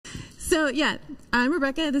So, yeah, I'm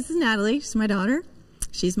Rebecca. This is Natalie. She's my daughter.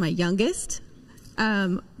 She's my youngest.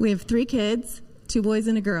 We have 3 kids, 2 boys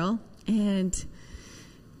and a girl. And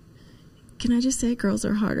can I just say girls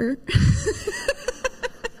are harder?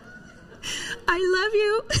 I love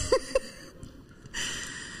you.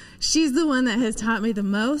 She's the one that has taught me the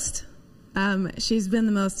most. She's been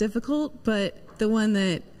the most difficult, but the one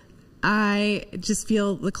that I just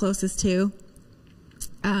feel the closest to.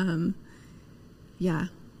 Yeah,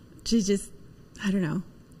 she just, I don't know.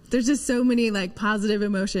 There's just so many like positive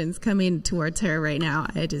emotions coming towards her right now.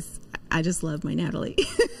 I just love my Natalie.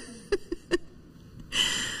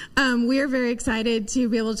 We are very excited to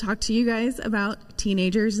be able to talk to you guys about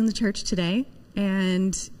teenagers in the church today.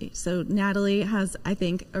 And so Natalie has, I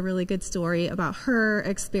think, a really good story about her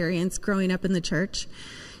experience growing up in the church.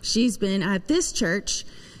 She's been at this church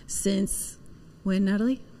since when,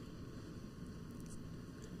 Natalie?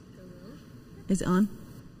 Is it on?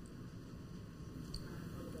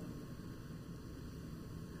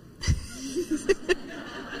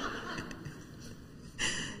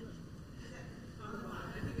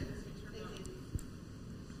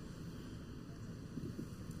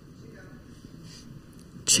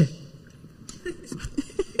 Check.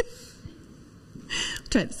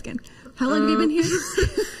 Try this again. How long have you been here?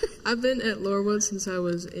 I've been at Laurelwood since I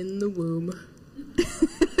was in the womb.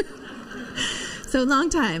 So long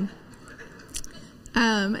time.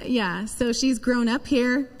 Yeah, so she's grown up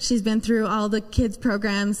here. She's been through all the kids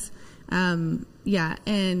programs, yeah,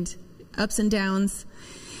 and ups and downs.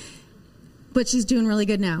 But she's doing really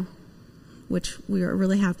good now, which we are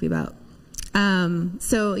really happy about.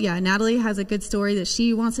 So yeah, Natalie has a good story that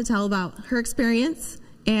she wants to tell about her experience.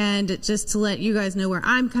 And just to let you guys know where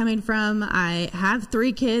I'm coming from, I have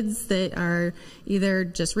 3 kids that are either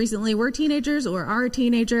just recently were teenagers or are a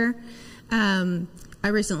teenager. I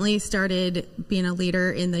recently started being a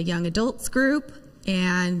leader in the young adults group,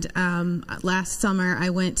 and last summer I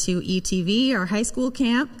went to ETV, our high school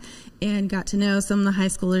camp, and got to know some of the high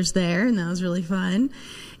schoolers there, and that was really fun.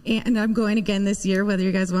 And I'm going again this year, whether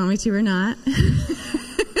you guys want me to or not.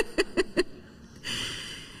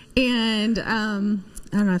 And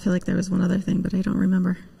I don't know, I feel like there was one other thing, but I don't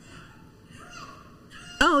remember.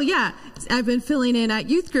 Oh, yeah, I've been filling in at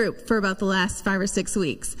youth group for about the last 5 or 6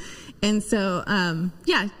 weeks. And so,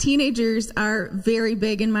 yeah, teenagers are very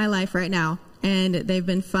big in my life right now, and they've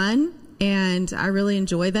been fun, and I really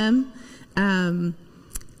enjoy them.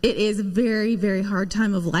 It is a very, very hard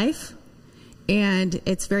time of life, and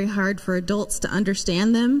it's very hard for adults to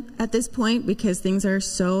understand them at this point because things are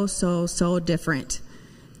so, so, so different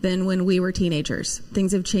than when we were teenagers.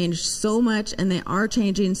 Things have changed so much, and they are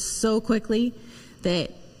changing so quickly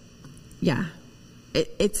that, yeah,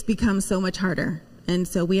 it's become so much harder. And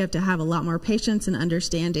so we have to have a lot more patience and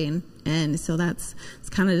understanding. And so that's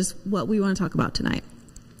kind of just what we want to talk about tonight.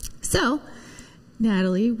 So,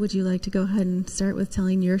 Natalie, would you like to go ahead and start with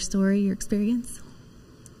telling your story, your experience?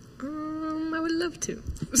 I would love to.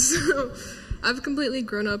 So, I've completely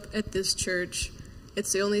grown up at this church.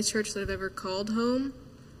 It's the only church that I've ever called home.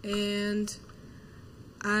 And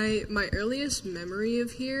my earliest memory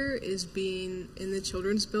of here is being in the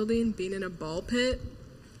children's building, being in a ball pit.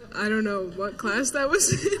 I don't know what class that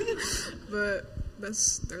was in, but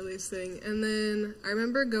that's the earliest thing. And then I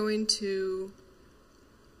remember going to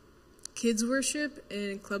kids worship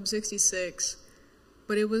in Club 66,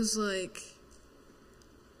 but it was like,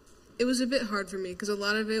 it was a bit hard for me because a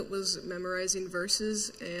lot of it was memorizing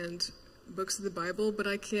verses and books of the Bible, but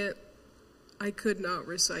I could not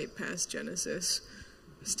recite past Genesis.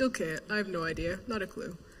 Still can't. I have no idea. Not a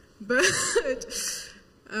clue. But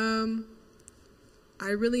I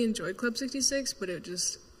really enjoyed Club 66, but it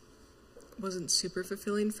just wasn't super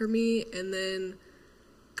fulfilling for me. And then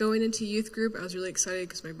going into youth group, I was really excited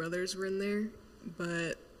because my brothers were in there,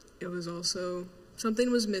 but it was also, something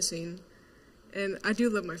was missing. And I do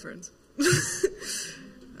love my friends.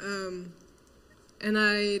 And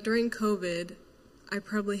during COVID, I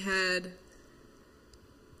probably had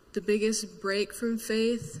the biggest break from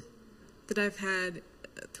faith that I've had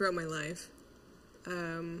throughout my life.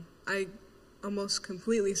 I almost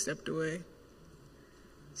completely stepped away.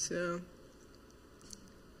 So,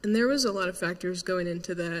 and there was a lot of factors going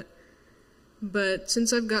into that. But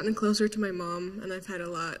since I've gotten closer to my mom, and I've had a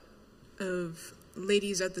lot of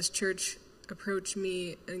ladies at this church approach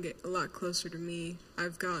me and get a lot closer to me,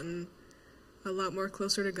 I've gotten a lot more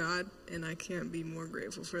closer to God, and I can't be more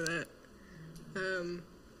grateful for that.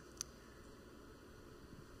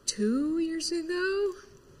 2 years ago,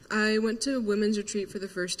 I went to women's retreat for the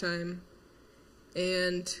first time,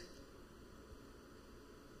 and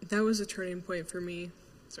that was a turning point for me.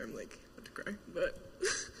 Sorry, I'm like about to cry, but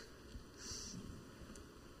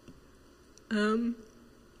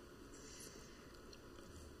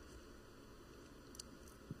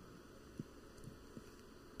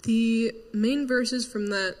The main verses from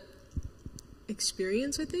that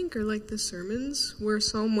experience, I think, or like the sermons, were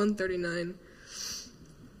Psalm 139.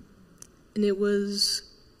 And it was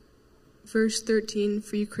verse 13,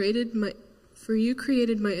 For you created my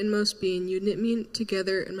inmost being, you knit me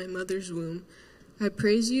together in my mother's womb. I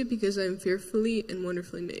praise you because I am fearfully and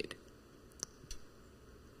wonderfully made.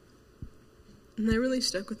 And that really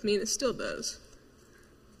stuck with me, and it still does.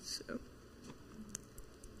 So,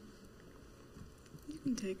 you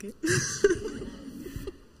can take it.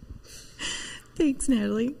 Thanks,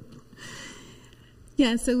 Natalie.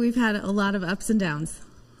 Yeah, so we've had a lot of ups and downs.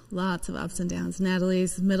 Lots of ups and downs.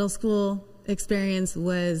 Natalie's middle school experience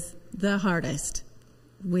was the hardest.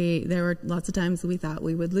 There were lots of times we thought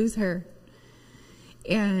we would lose her,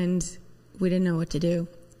 and we didn't know what to do.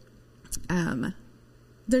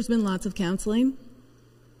 There's been lots of counseling.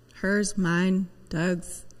 Hers, mine,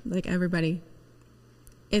 Doug's, like everybody.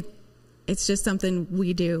 It's just something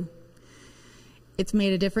we do. It's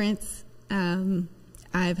made a difference.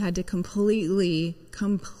 I've had to completely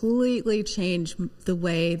change the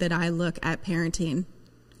way that I look at parenting.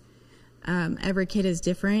 Every kid is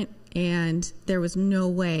different, and there was no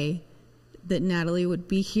way that Natalie would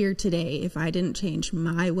be here today if I didn't change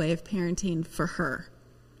my way of parenting for her.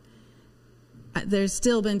 There's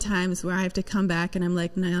still been times where I have to come back and I'm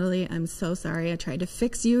like, Natalie, I'm so sorry. I tried to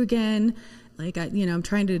fix you again. Like, I'm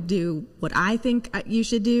trying to do what I think you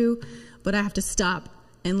should do, but I have to stop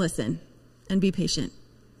and listen and be patient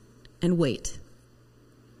and wait.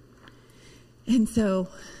 And so,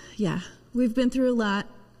 yeah, we've been through a lot.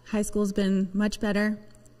 High school's been much better.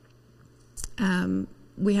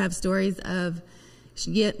 We have stories of,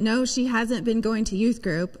 she hasn't been going to youth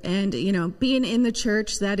group. And, being in the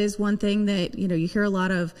church, that is one thing that, you hear a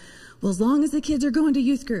lot of, well, as long as the kids are going to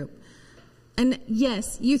youth group. And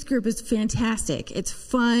yes, youth group is fantastic. It's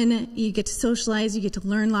fun. You get to socialize. You get to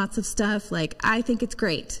learn lots of stuff. Like, I think it's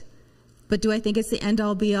great. But do I think it's the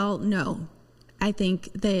end-all, be-all? No. I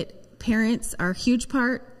think that parents are a huge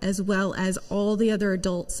part, as well as all the other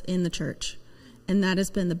adults in the church. And that has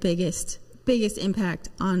been the biggest impact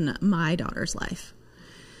on my daughter's life.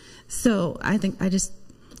 So I think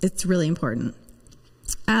it's really important.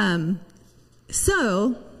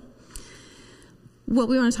 So what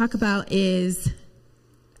we want to talk about is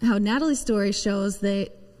how Natalie's story shows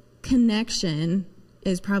that connection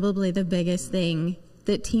is probably the biggest thing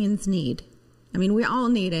that teens need. I mean, we all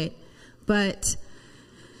need it, but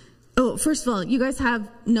first of all, you guys have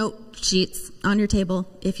note sheets on your table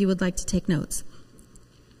if you would like to take notes.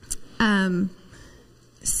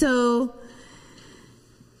 So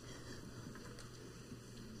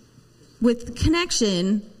with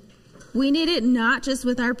connection, we need it not just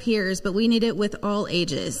with our peers, but we need it with all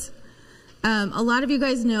ages. A lot of you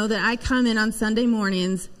guys know that I come in on Sunday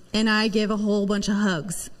mornings and I give a whole bunch of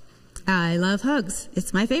hugs. I love hugs.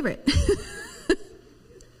 It's my favorite.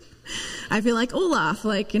 I feel like Olaf,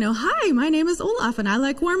 hi, my name is Olaf and I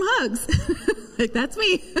like warm hugs. Like, that's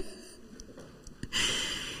me.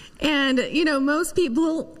 And, most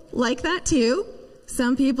people like that too.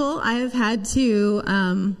 Some people I have had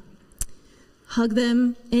to hug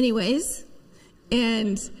them anyways.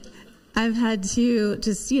 And I've had to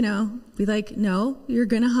just, be like, no, you're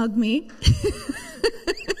going to hug me.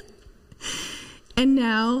 And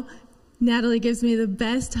now Natalie gives me the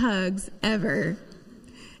best hugs ever.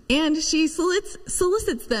 And she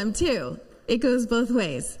solicits them too. It goes both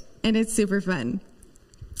ways. And it's super fun.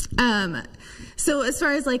 So as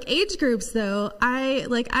far as age groups though, I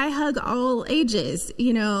hug all ages,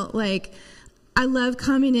 I love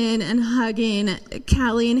coming in and hugging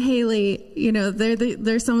Callie and Haley.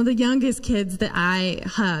 They're some of the youngest kids that I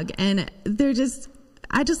hug, and I just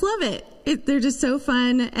love it. They're just so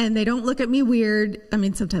fun, and they don't look at me weird. I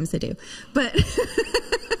mean, sometimes they do, but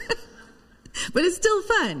but it's still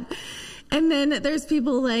fun. And then there's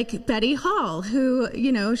people like Betty Hall, who,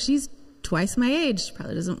 she's twice my age. She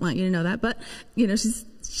probably doesn't want you to know that, but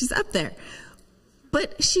she's up there.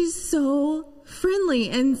 But she's so friendly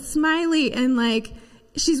and smiley, and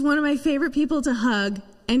she's one of my favorite people to hug,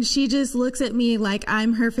 and she just looks at me like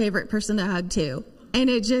I'm her favorite person to hug too. And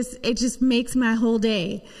it just makes my whole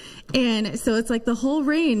day. And so it's the whole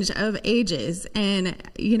range of ages. And,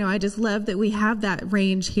 I just love that we have that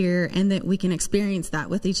range here and that we can experience that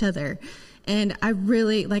with each other. And I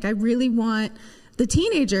really want the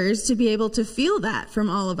teenagers to be able to feel that from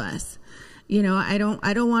all of us. I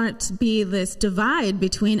don't want it to be this divide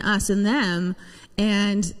between us and them.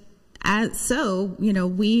 And the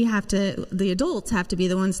adults have to be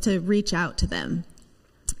the ones to reach out to them.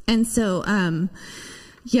 And so,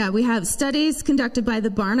 we have studies conducted by the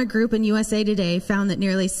Barna Group and USA Today found that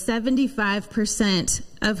nearly 75%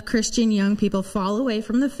 of Christian young people fall away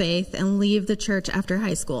from the faith and leave the church after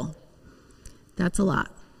high school. That's a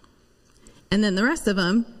lot. And then the rest of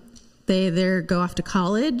them, they either go off to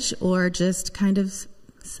college or just kind of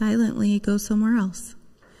silently go somewhere else.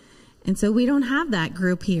 And so we don't have that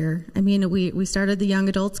group here. I mean, we started the young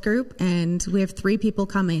adults group, and we have 3 people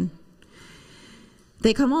coming.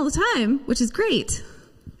 They come all the time, which is great,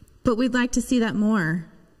 but we'd like to see that more.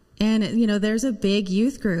 And, there's a big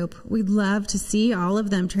youth group. We'd love to see all of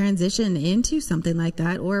them transition into something like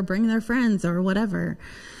that or bring their friends or whatever.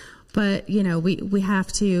 But, we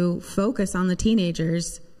have to focus on the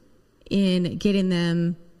teenagers in getting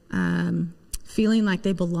them feeling like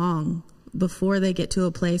they belong before they get to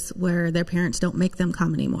a place where their parents don't make them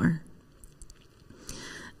come anymore.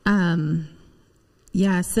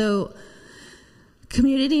 So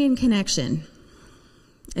community and connection.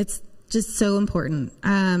 It's just so important.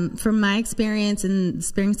 From my experience and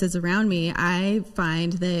experiences around me, I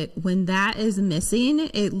find that when that is missing,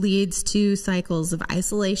 it leads to cycles of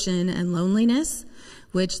isolation and loneliness,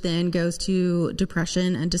 which then goes to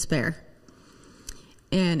depression and despair.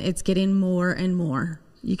 And it's getting more and more.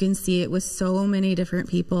 You can see it with so many different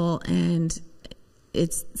people, and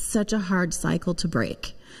it's such a hard cycle to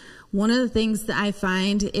break. One of the things that I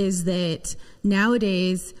find is that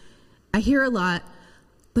nowadays I hear a lot,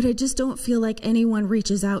 but I just don't feel like anyone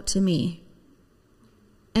reaches out to me.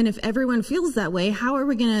 And if everyone feels that way, how are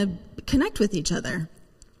we going to connect with each other?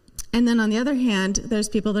 And then on the other hand, there's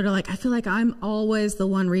people that are like, I feel like I'm always the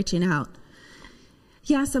one reaching out.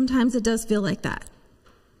 Yeah, sometimes it does feel like that.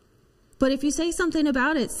 But if you say something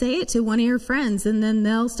about it, say it to one of your friends, and then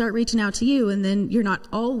they'll start reaching out to you, and then you're not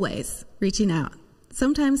always reaching out.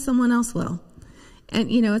 Sometimes someone else will.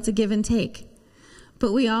 And, it's a give and take.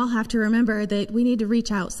 But we all have to remember that we need to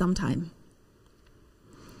reach out sometime.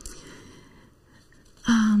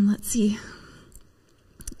 Let's see.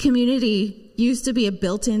 Community used to be a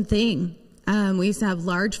built-in thing. We used to have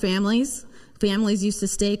large families. Families used to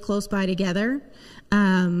stay close by together.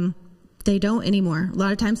 They don't anymore. A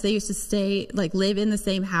lot of times they used to live in the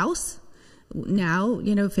same house. Now,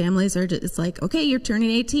 families are just, it's like, okay, you're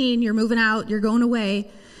turning 18, you're moving out, you're going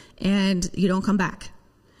away, and you don't come back.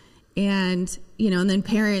 And, and then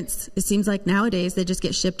parents, it seems like nowadays they just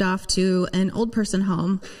get shipped off to an old person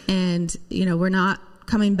home, and, we're not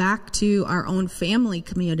coming back to our own family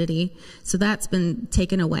community. So that's been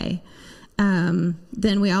taken away.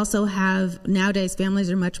 Then we also have, nowadays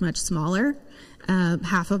families are much, much smaller.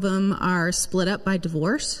 Half of them are split up by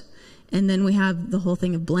divorce. And then we have the whole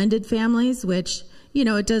thing of blended families, which,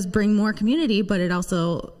 it does bring more community, but it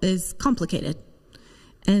also is complicated.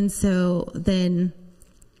 And so then,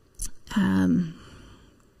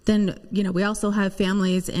 we also have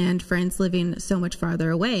families and friends living so much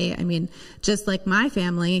farther away. I mean, just like my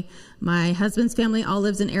family, my husband's family all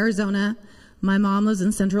lives in Arizona. My mom lives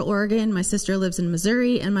in Central Oregon. My sister lives in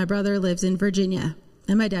Missouri, and my brother lives in Virginia.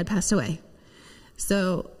 And my dad passed away.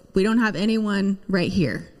 So we don't have anyone right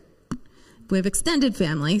here. We have extended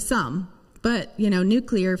family, some, but,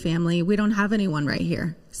 nuclear family, we don't have anyone right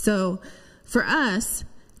here. So for us,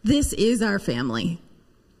 this is our family.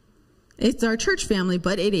 It's our church family,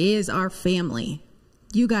 but it is our family.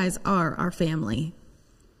 You guys are our family.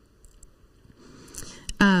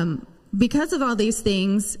 Because of all these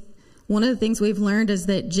things, one of the things we've learned is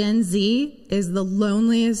that Gen Z is the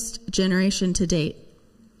loneliest generation to date.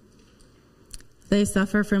 They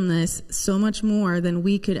suffer from this so much more than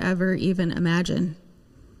we could ever even imagine.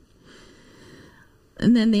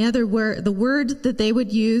 And then the word that they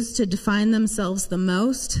would use to define themselves the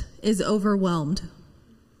most is overwhelmed.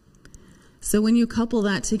 So when you couple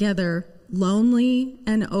that together, lonely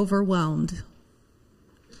and overwhelmed,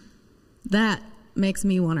 that makes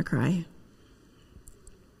me want to cry.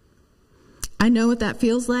 I know what that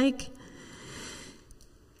feels like,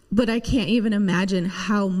 but I can't even imagine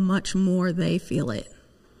how much more they feel it.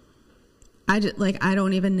 I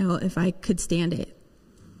don't even know if I could stand it.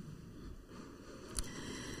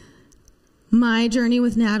 My journey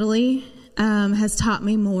with Natalie has taught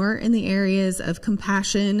me more in the areas of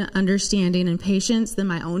compassion, understanding, and patience than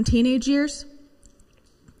my own teenage years.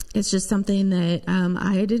 It's just something that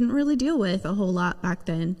I didn't really deal with a whole lot back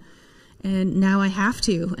then. And now I have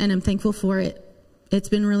to, and I'm thankful for it. It's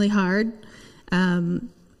been really hard. I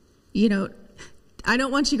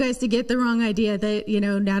don't want you guys to get the wrong idea that,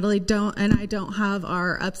 Natalie and I don't have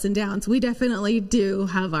our ups and downs. We definitely do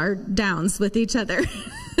have our downs with each other.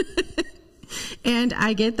 And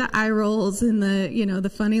I get the eye rolls and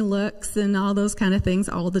the funny looks and all those kind of things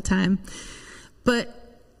all the time. But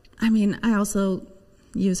I mean, I also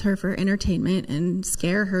use her for entertainment and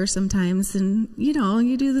scare her sometimes. And, you know,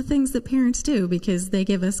 you do the things that parents do because they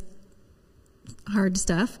give us hard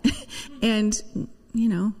stuff. And, you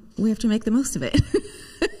know, we have to make the most of it.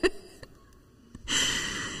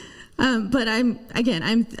 But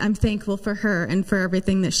I'm thankful for her and for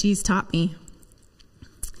everything that she's taught me.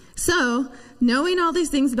 So, knowing all these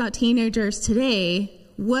things about teenagers today,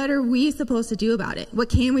 what are we supposed to do about it? What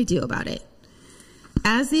can we do about it?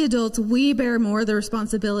 As the adults, we bear more of the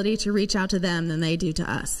responsibility to reach out to them than they do to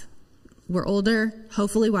us. We're older,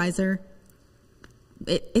 hopefully wiser.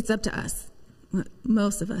 It's up to us.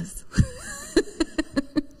 Most of us.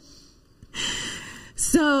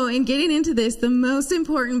 So, in getting into this, the most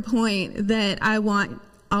important point that I want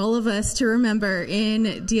all of us to remember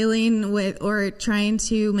in dealing with or trying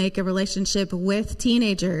to make a relationship with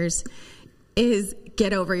teenagers is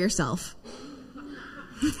get over yourself.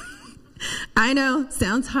 I know,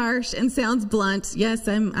 sounds harsh and sounds blunt. Yes,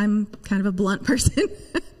 I'm kind of a blunt person.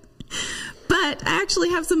 But I actually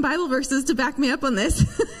have some Bible verses to back me up on this.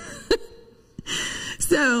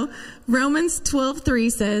 So, Romans 12:3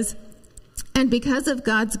 says, "And because of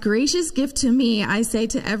God's gracious gift to me, I say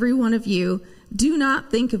to every one of you, do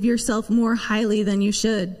not think of yourself more highly than you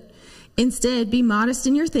should. Instead, be modest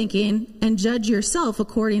in your thinking and judge yourself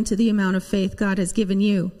according to the amount of faith God has given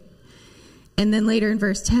you." And then later in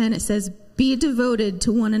verse 10, it says, "Be devoted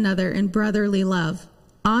to one another in brotherly love.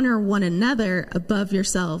 Honor one another above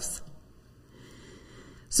yourselves."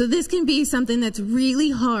 So this can be something that's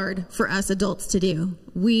really hard for us adults to do.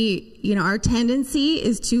 Our tendency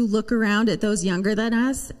is to look around at those younger than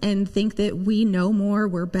us and think that we know more,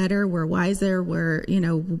 we're better, we're wiser, we're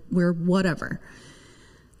whatever.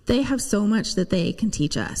 They have so much that they can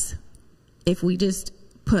teach us. If we just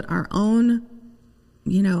put our own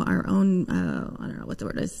our own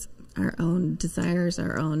desires,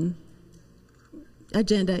 our own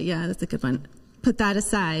agenda, yeah, that's a good one. Put that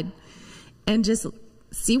aside and just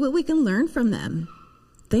see what we can learn from them.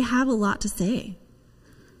 They have a lot to say.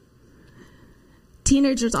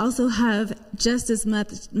 Teenagers also have just as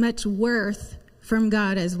much worth from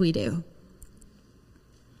God as we do.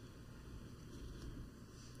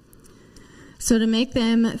 So to make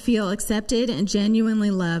them feel accepted and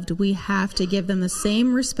genuinely loved, we have to give them the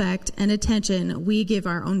same respect and attention we give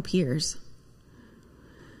our own peers.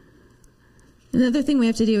 Another thing we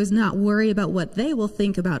have to do is not worry about what they will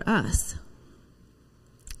think about us.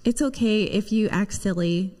 It's okay if you act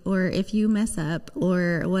silly or if you mess up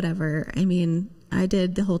or whatever. I mean, I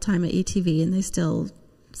did the whole time at ETV and they still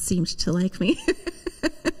seemed to like me.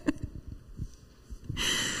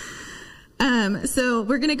 So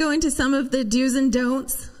we're going to go into some of the do's and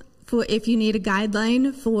don'ts for if you need a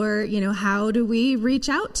guideline for, how do we reach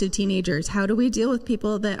out to teenagers? How do we deal with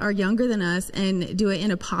people that are younger than us and do it in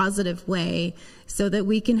a positive way so that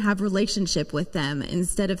we can have relationship with them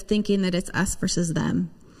instead of thinking that it's us versus them?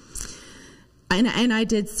 And I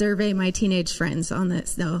did survey my teenage friends on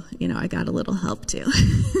this, so, I got a little help too.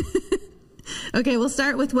 Okay, we'll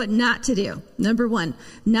start with what not to do. Number 1,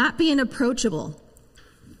 not being approachable.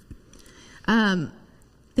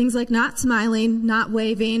 Things like not smiling, not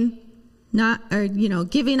waving,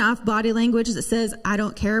 giving off body language that says, I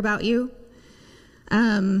don't care about you.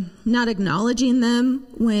 Not acknowledging them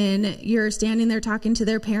when you're standing there talking to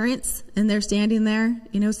their parents and they're standing there,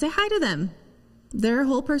 say hi to them. They're a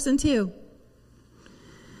whole person too.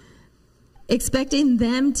 Expecting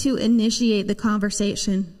them to initiate the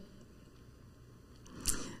conversation.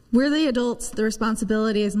 We're the adults, the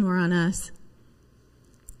responsibility is more on us.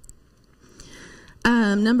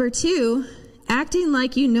 Number 2, acting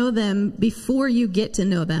like you know them before you get to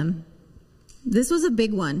know them. This was a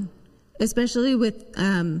big one, especially with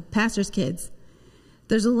pastors' kids.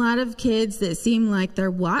 There's a lot of kids that seem like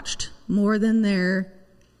they're watched more than they're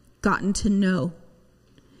gotten to know.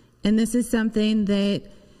 And this is something that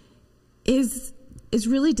is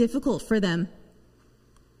really difficult for them.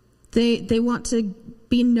 They want to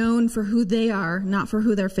be known for who they are, not for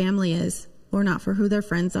who their family is, or not for who their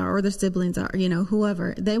friends are, or their siblings are,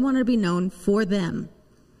 whoever. They want to be known for them.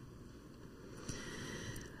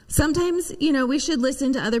 Sometimes, we should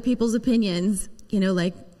listen to other people's opinions,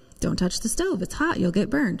 like, don't touch the stove, it's hot, you'll get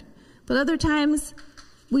burned. But other times,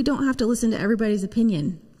 we don't have to listen to everybody's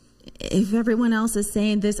opinion. If everyone else is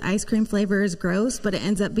saying this ice cream flavor is gross, but it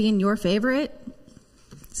ends up being your favorite,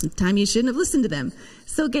 sometime you shouldn't have listened to them.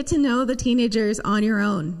 So get to know the teenagers on your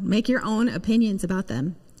own. Make your own opinions about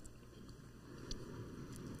them.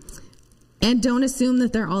 And don't assume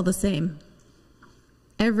that they're all the same.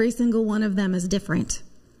 Every single one of them is different.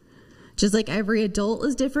 Just like every adult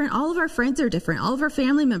is different, all of our friends are different. All of our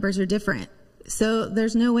family members are different. So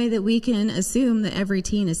there's no way that we can assume that every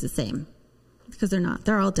teen is the same, because they're not.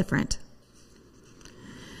 They're all different.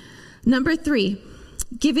 Number 3,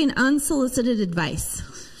 giving unsolicited advice.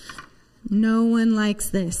 No one likes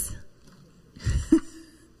this.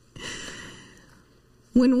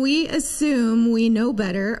 When we assume we know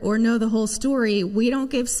better or know the whole story, we don't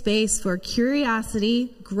give space for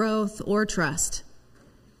curiosity, growth, or trust,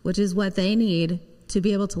 which is what they need to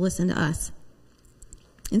be able to listen to us.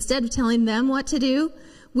 Instead of telling them what to do,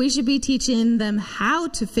 we should be teaching them how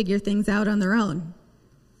to figure things out on their own.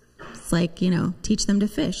 It's like, teach them to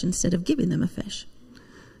fish instead of giving them a fish.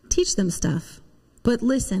 Teach them stuff, but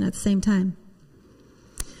listen at the same time.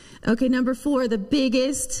 Okay, number 4, the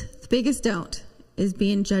biggest don't is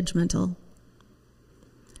being judgmental.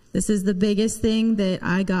 This is the biggest thing that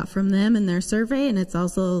I got from them in their survey, and it's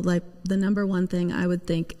also like the number 1 thing I would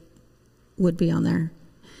think would be on there.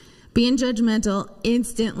 Being judgmental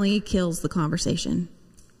instantly kills the conversation.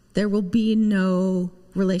 There will be no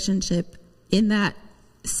relationship in that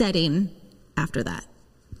setting after that.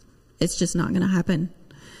 It's just not going to happen.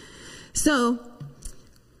 So,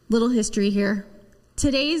 little history here.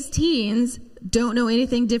 Today's teens don't know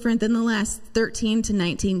anything different than the last 13 to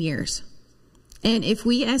 19 years. And if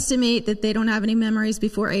we estimate that they don't have any memories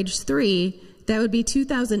before age 3, that would be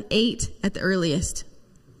 2008 at the earliest.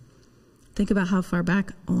 Think about how far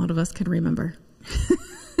back a lot of us can remember.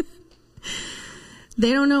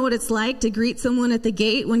 They don't know what it's like to greet someone at the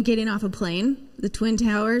gate when getting off a plane. The Twin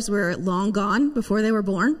Towers were long gone before they were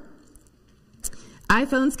born.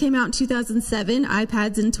 iPhones came out in 2007,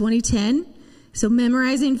 iPads in 2010. So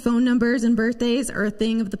memorizing phone numbers and birthdays are a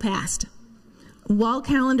thing of the past. Wall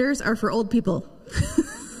calendars are for old people.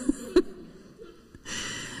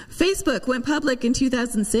 Facebook went public in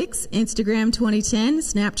 2006, Instagram 2010,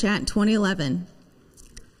 Snapchat in 2011.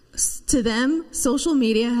 To them, social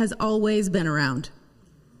media has always been around.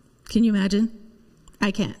 Can you imagine?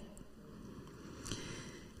 I can't.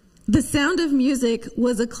 The Sound of Music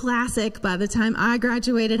was a classic by the time I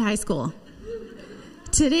graduated high school.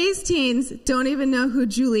 Today's teens don't even know who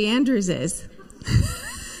Julie Andrews is.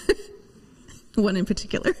 One in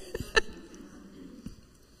particular.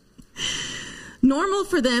 Normal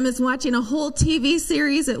for them is watching a whole TV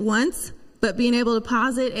series at once, but being able to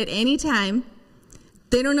pause it at any time.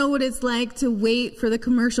 They don't know what it's like to wait for the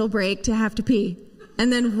commercial break to have to pee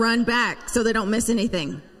and then run back so they don't miss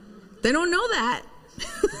anything. They don't know that.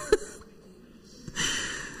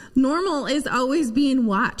 Normal is always being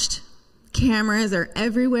watched. Cameras are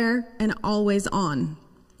everywhere and always on.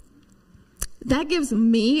 That gives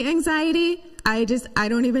me anxiety. I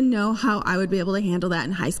don't even know how I would be able to handle that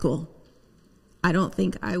in high school. I don't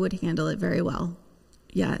think I would handle it very well.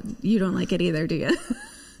 Yeah, you don't like it either, do you?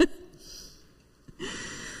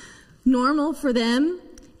 Normal for them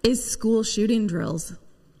is school shooting drills.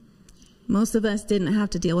 Most of us didn't have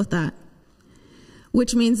to deal with that,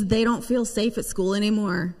 which means they don't feel safe at school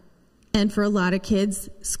anymore. And for a lot of kids,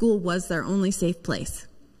 school was their only safe place.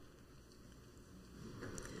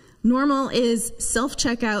 Normal is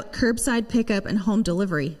self-checkout, curbside pickup, and home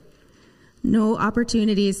delivery. No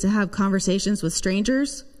opportunities to have conversations with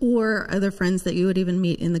strangers or other friends that you would even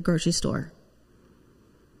meet in the grocery store.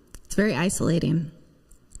 It's very isolating.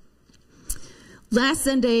 Last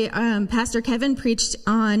Sunday, Pastor Kevin preached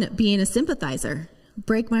on being a sympathizer.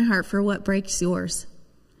 Break my heart for what breaks yours.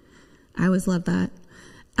 I always love that.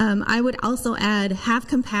 I would also add, have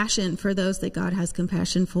compassion for those that God has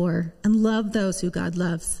compassion for, and love those who God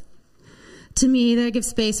loves. To me, that gives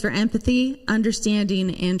space for empathy,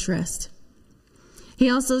 understanding, and trust. He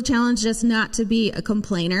also challenged us not to be a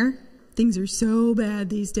complainer. Things are so bad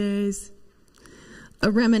these days. A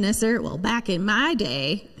reminiscer, well, back in my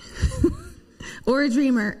day. Or a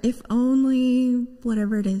dreamer, if only,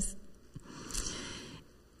 whatever it is.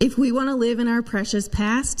 If we want to live in our precious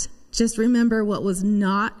past, just remember what was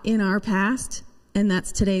not in our past, and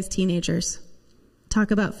that's today's teenagers. Talk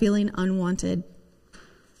about feeling unwanted.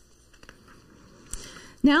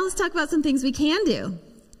 Now let's talk about some things we can do.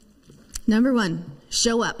 Number 1,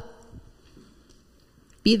 show up.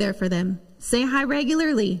 Be there for them. Say hi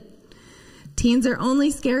regularly. Teens are only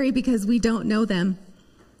scary because we don't know them.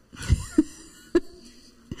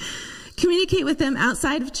 Communicate with them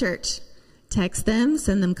outside of church. Text them,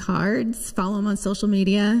 send them cards, follow them on social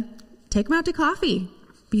media. Take them out to coffee.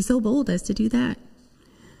 Be so bold as to do that.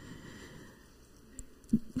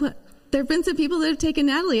 There have been some people that have taken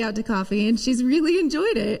Natalie out to coffee, and she's really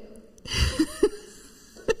enjoyed it.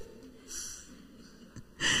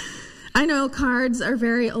 I know cards are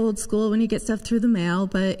very old school when you get stuff through the mail,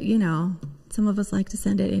 but, some of us like to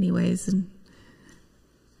send it anyways. And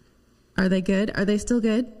are they good? Are they still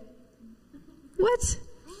good? What?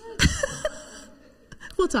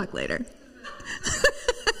 We'll talk later.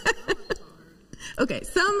 Okay,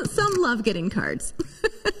 some love getting cards.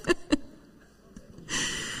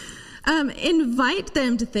 Invite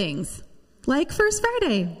them to things like First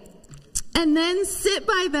Friday, and then sit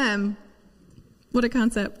by them. What a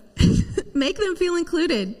concept. Make them feel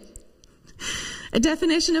included. A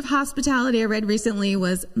definition of hospitality I read recently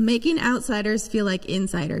was making outsiders feel like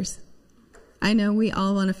insiders. I know we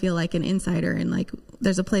all want to feel like an insider and like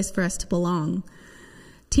there's a place for us to belong.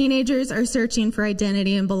 Teenagers are searching for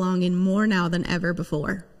identity and belonging more now than ever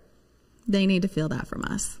before. They need to feel that from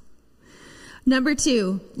us. Number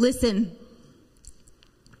 2, listen.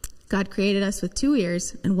 God created us with 2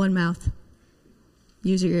 ears and 1 mouth.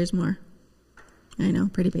 Use your ears more. I know,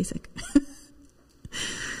 pretty basic.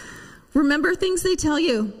 Remember things they tell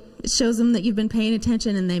you. It shows them that you've been paying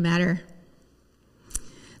attention and they matter.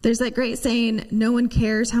 There's that great saying, no one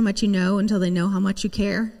cares how much you know until they know how much you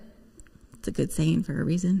care. It's a good saying for a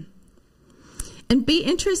reason. And be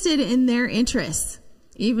interested in their interests,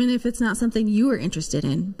 even if it's not something you are interested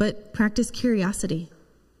in, but practice curiosity.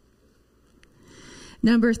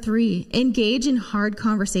 Number 3, engage in hard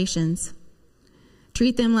conversations.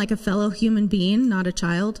 Treat them like a fellow human being, not a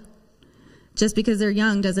child. Just because they're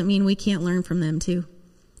young doesn't mean we can't learn from them too.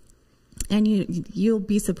 And you'll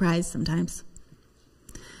be surprised sometimes.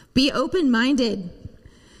 Be open-minded.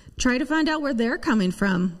 Try to find out where they're coming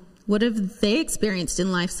from. What have they experienced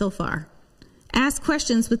in life so far? Ask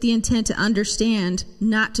questions with the intent to understand,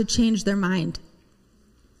 not to change their mind.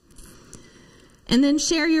 And then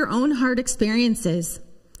share your own hard experiences.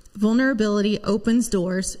 Vulnerability opens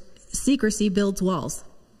doors. Secrecy builds walls.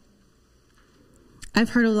 I've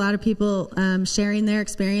heard a lot of people sharing their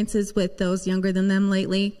experiences with those younger than them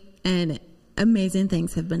lately, and amazing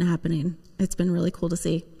things have been happening. It's been really cool to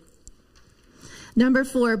see. Number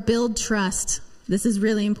 4, build trust. This is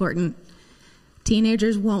really important.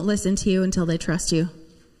 Teenagers won't listen to you until they trust you.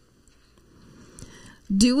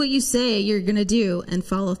 Do what you say you're going to do and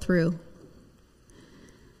follow through.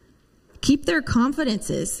 Keep their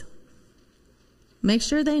confidences. Make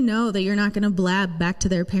sure they know that you're not going to blab back to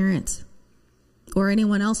their parents or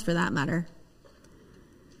anyone else for that matter.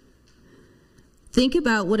 Think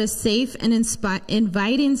about what a safe and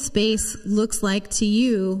inviting space looks like to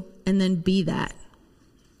you and then be that.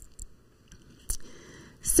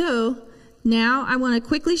 So now I want to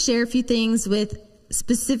quickly share a few things with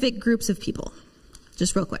specific groups of people,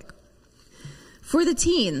 just real quick. For the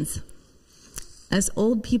teens, as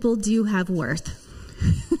old people do have worth.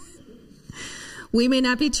 We may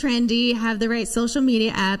not be trendy, have the right social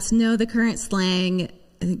media apps, know the current slang.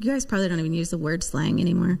 I think you guys probably don't even use the word slang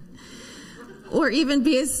anymore. Or even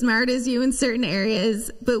be as smart as you in certain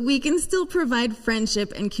areas, but we can still provide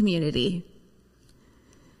friendship and community.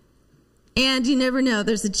 And you never know,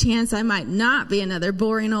 there's a chance I might not be another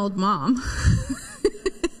boring old mom.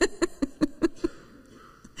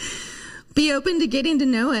 Be open to getting to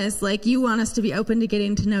know us like you want us to be open to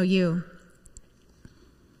getting to know you.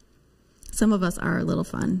 Some of us are a little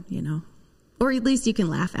fun, you know, or at least you can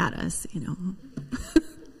laugh at us, you know.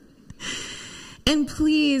 And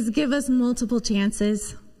please give us multiple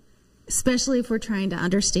chances, especially if we're trying to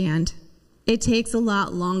understand. It takes a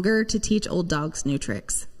lot longer to teach old dogs new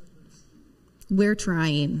tricks. We're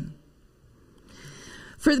trying.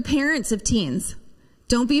 For the parents of teens,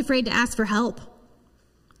 don't be afraid to ask for help.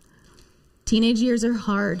 Teenage years are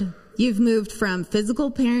hard. You've moved from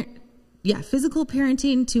physical parenting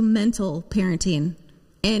to mental parenting,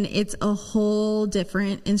 and it's a whole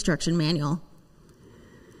different instruction manual.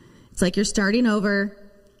 It's like you're starting over,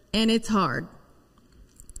 and it's hard.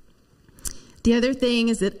 The other thing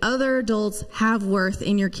is that other adults have worth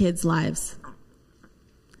in your kids' lives.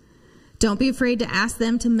 Don't be afraid to ask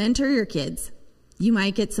them to mentor your kids. You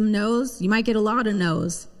might get some no's. You might get a lot of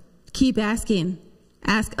no's. Keep asking.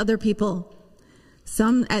 Ask other people.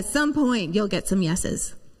 At some point, you'll get some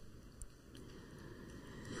yeses.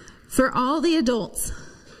 For all the adults,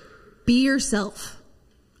 be yourself,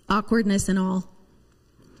 awkwardness and all.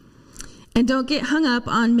 And don't get hung up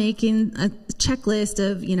on making a checklist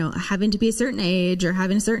of, you know, having to be a certain age or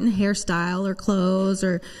having a certain hairstyle or clothes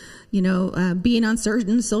or, you know, being on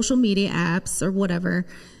certain social media apps or whatever.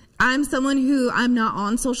 I'm someone I'm not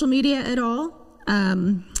on social media at all.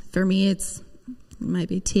 For me, it might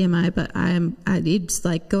be TMI, but it's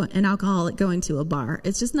like an alcoholic going to a bar.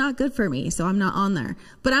 It's just not good for me, so I'm not on there.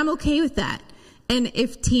 But I'm okay with that. And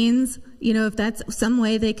if teens, you know, if that's some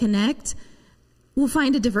way they connect, we'll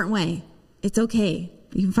find a different way. It's okay.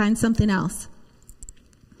 You can find something else.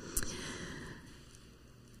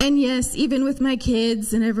 And yes, even with my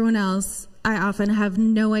kids and everyone else, I often have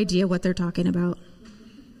no idea what they're talking about,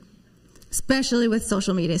 especially with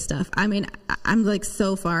social media stuff. I mean, I'm like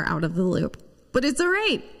so far out of the loop, but it's all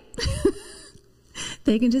right.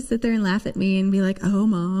 They can just sit there and laugh at me and be like, oh,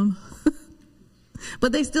 Mom.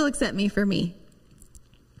 But they still accept me for me.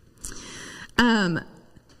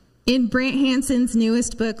 In Brant Hansen's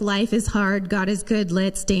newest book, Life is Hard, God is Good,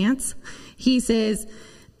 Let's Dance, he says,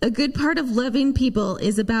 a good part of loving people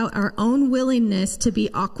is about our own willingness to be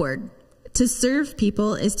awkward. To serve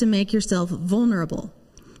people is to make yourself vulnerable.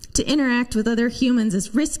 To interact with other humans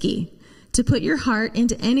is risky. To put your heart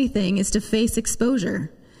into anything is to face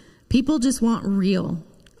exposure. People just want real.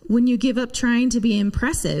 When you give up trying to be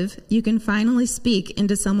impressive, you can finally speak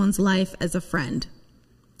into someone's life as a friend.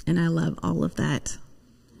 And I love all of that.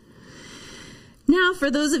 Now, for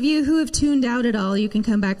those of you who have tuned out at all, you can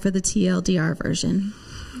come back for the TLDR version.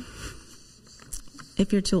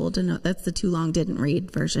 If you're too old to know, that's the too long didn't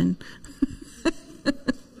read version.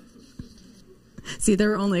 See, there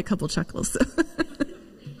were only a couple chuckles. So.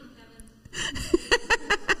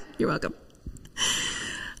 You're welcome.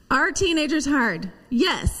 Are teenagers hard?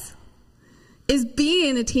 Yes. Is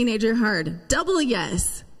being a teenager hard? Double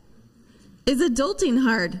yes. Is adulting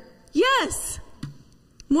hard? Yes.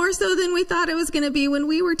 More so than we thought it was going to be when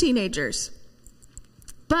we were teenagers.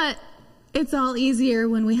 But it's all easier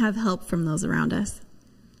when we have help from those around us.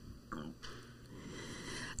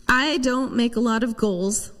 I don't make a lot of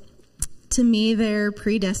goals. To me, they're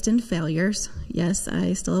predestined failures. Yes,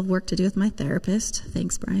 I still have work to do with my therapist.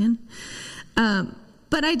 Thanks, Brian.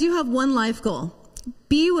 But I do have one life goal.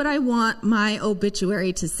 Be what I want my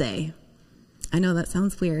obituary to say. I know that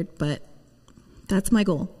sounds weird, but that's my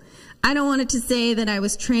goal. I don't want it to say that I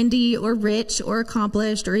was trendy or rich or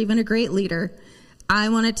accomplished or even a great leader. I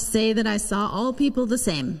want it to say that I saw all people the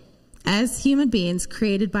same, as human beings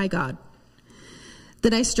created by God.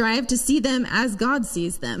 That I strive to see them as God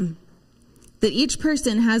sees them. That each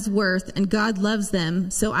person has worth and God loves them,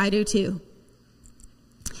 so I do too.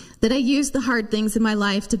 That I use the hard things in my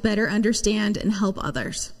life to better understand and help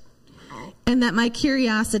others. And that my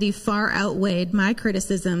curiosity far outweighed my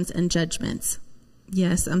criticisms and judgments.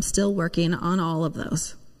 Yes, I'm still working on all of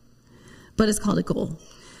those. But it's called a goal.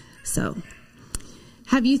 So,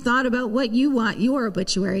 have you thought about what you want your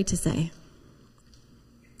obituary to say?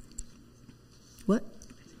 What?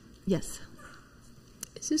 Yes.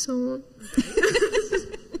 Is this on?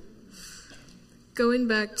 Going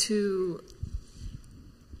back to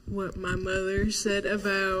what my mother said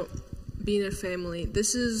about being a family,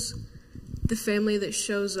 this is the family that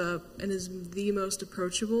shows up and is the most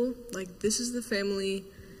approachable. Like, this is the family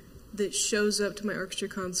that shows up to my orchestra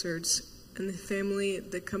concerts and the family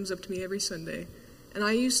that comes up to me every Sunday. And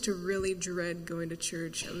I used to really dread going to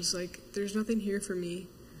church. I was like, there's nothing here for me.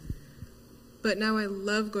 But now I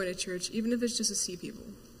love going to church, even if it's just to see people.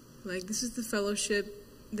 Like, this is the fellowship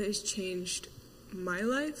that has changed my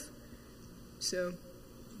life. So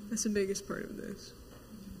that's the biggest part of this.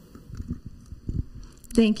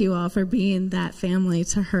 Thank you all for being that family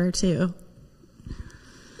to her, too.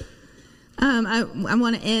 I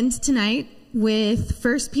want to end tonight with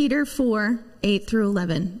 1 Peter 4, 8 through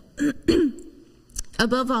 11.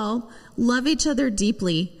 Above all, love each other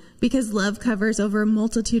deeply, because love covers over a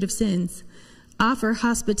multitude of sins. Offer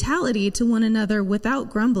hospitality to one another without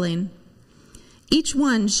grumbling. Each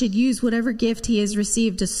one should use whatever gift he has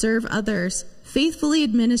received to serve others, faithfully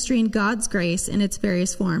administering God's grace in its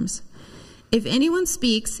various forms. If anyone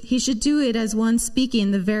speaks, he should do it as one speaking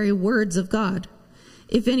the very words of God.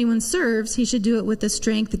 If anyone serves, he should do it with the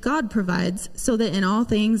strength God provides, so that in all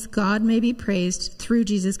things God may be praised through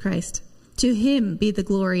Jesus Christ. To him be the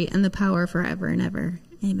glory and the power forever and ever.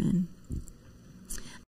 Amen.